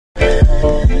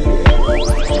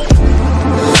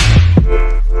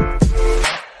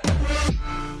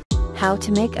How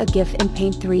to make a GIF in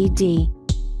Paint 3D.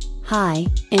 Hi,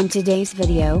 in today's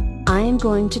video, I am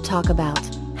going to talk about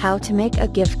how to make a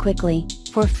GIF quickly,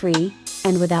 for free,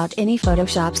 and without any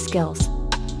Photoshop skills.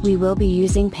 We will be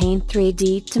using Paint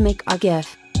 3D to make our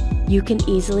GIF. You can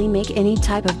easily make any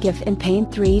type of GIF in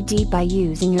Paint 3D by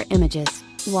using your images,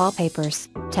 wallpapers,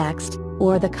 text,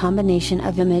 or the combination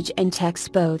of image and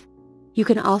text both. You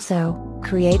can also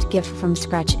create GIF from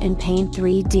scratch in Paint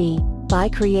 3D by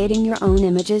creating your own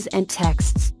images and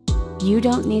texts. You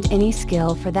don't need any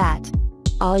skill for that.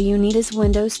 All you need is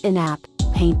Windows in-app,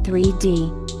 Paint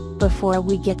 3D. Before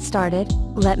we get started,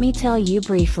 let me tell you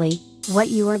briefly what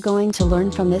you are going to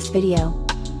learn from this video.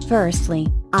 Firstly,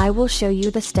 I will show you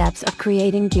the steps of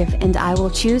creating GIF and I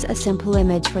will choose a simple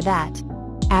image for that.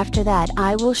 After that,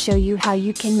 I will show you how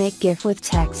you can make GIF with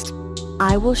text.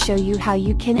 I will show you how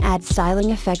you can add styling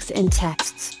effects in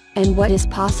texts, and what is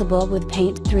possible with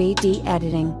Paint 3D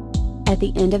editing. At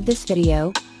the end of this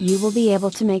video, you will be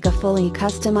able to make a fully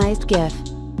customized GIF.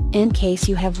 In case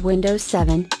you have Windows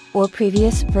 7, or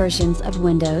previous versions of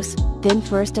Windows, then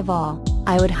first of all,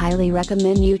 I would highly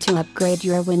recommend you to upgrade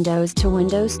your Windows to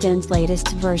Windows 10's latest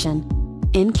version.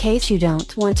 In case you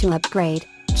don't want to upgrade,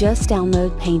 just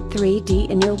download Paint 3D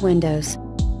in your Windows.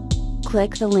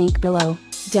 Click the link below,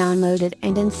 download it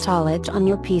and install it on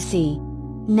your PC.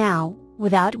 Now,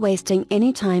 without wasting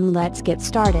any time, let's get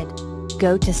started.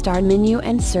 Go to Start menu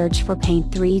and search for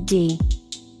Paint 3D.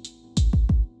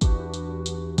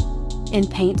 In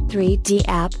Paint 3D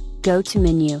app, go to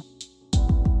Menu.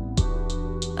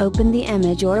 Open the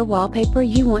image or wallpaper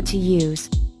you want to use.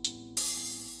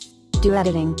 Do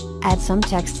editing, add some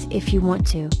text if you want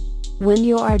to. When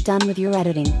you are done with your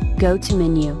editing, go to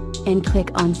Menu, and click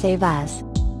on Save As.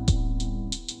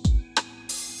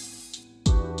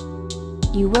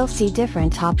 You will see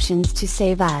different options to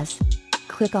save as.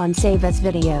 Click on Save as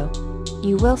Video.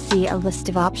 You will see a list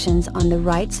of options on the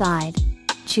right side.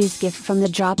 Choose GIF from the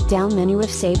drop-down menu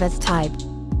of Save as type.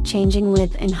 Changing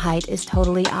width and height is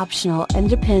totally optional and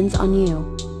depends on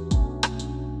you.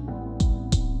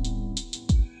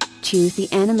 Choose the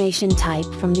animation type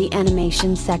from the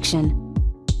animation section.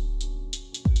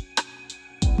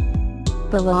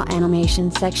 Below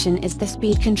animation section is the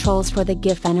speed controls for the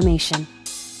GIF animation.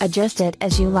 Adjust it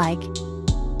as you like.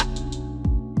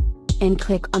 And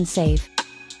click on Save.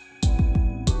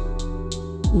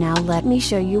 Now let me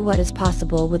show you what is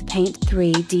possible with Paint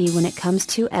 3D when it comes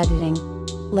to editing.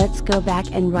 Let's go back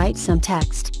and write some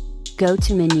text. Go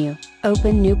to Menu,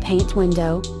 open New Paint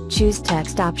window, choose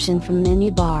Text option from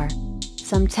menu bar.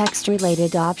 Some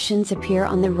text-related options appear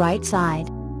on the right side.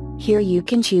 Here you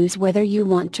can choose whether you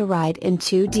want to write in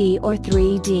 2D or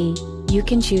 3D. You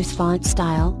can choose font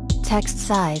style, text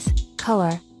size,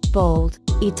 color, bold,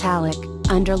 italic,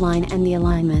 underline and the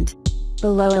alignment.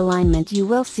 Below alignment you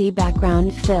will see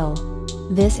background fill.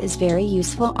 This is very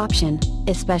useful option,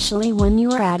 especially when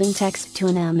you are adding text to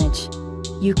an image.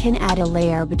 You can add a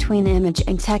layer between image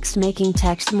and text, making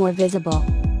text more visible.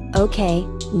 Okay,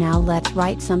 now let's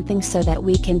write something so that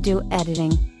we can do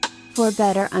editing. For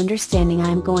better understanding,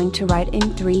 I'm going to write in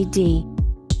 3D.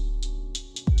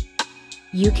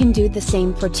 You can do the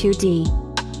same for 2D.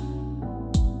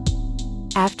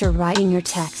 After writing your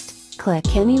text,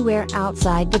 click anywhere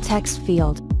outside the text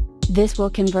field. This will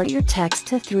convert your text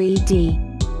to 3D.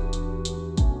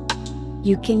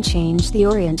 You can change the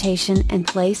orientation and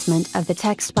placement of the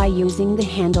text by using the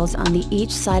handles on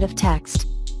each side of text.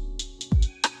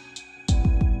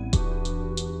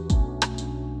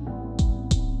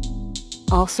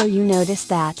 Also, you notice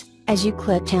that, as you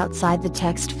clicked outside the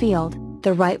text field,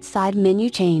 the right side menu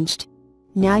changed.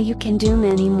 Now you can do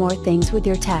many more things with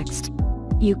your text.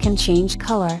 You can change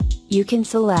color, you can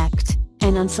select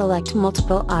and unselect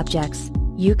multiple objects,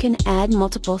 you can add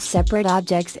multiple separate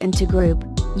objects into group,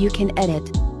 you can edit,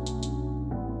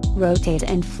 rotate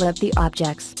and flip the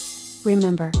objects.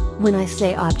 Remember, when I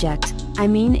say object, I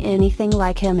mean anything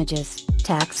like images,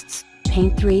 texts,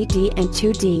 Paint 3D and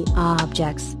 2D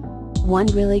objects. One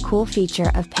really cool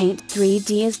feature of Paint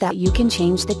 3D is that you can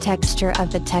change the texture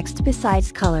of the text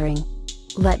besides coloring.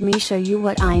 Let me show you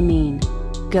what I mean.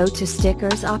 Go to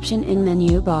Stickers option in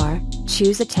menu bar,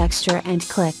 choose a texture and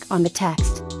click on the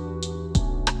text.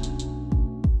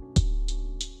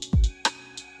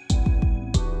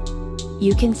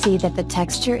 You can see that the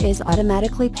texture is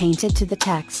automatically painted to the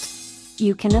text.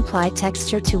 You can apply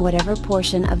texture to whatever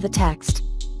portion of the text.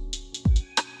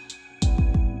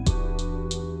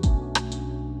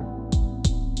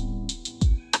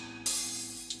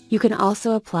 You can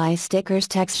also apply stickers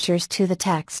textures to the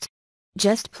text.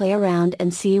 Just play around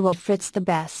and see what fits the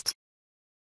best.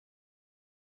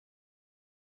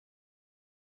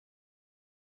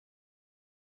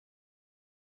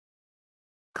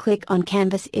 click on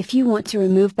Canvas if you want to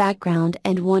remove background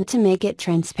and want to make it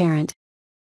transparent.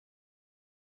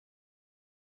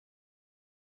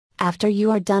 After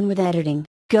you are done with editing,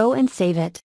 go and save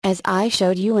it, as I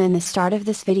showed you in the start of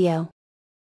this video.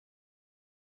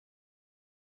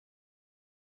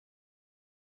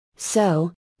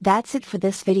 So, that's it for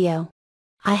this video.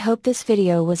 I hope this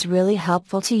video was really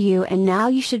helpful to you, and now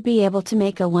you should be able to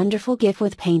make a wonderful GIF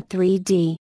with Paint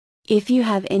 3D. If you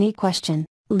have any question,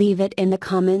 leave it in the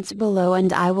comments below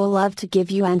and I will love to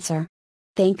give you answer.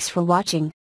 Thanks for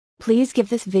watching. Please give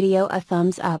this video a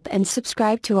thumbs up and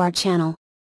subscribe to our channel.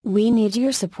 We need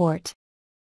your support.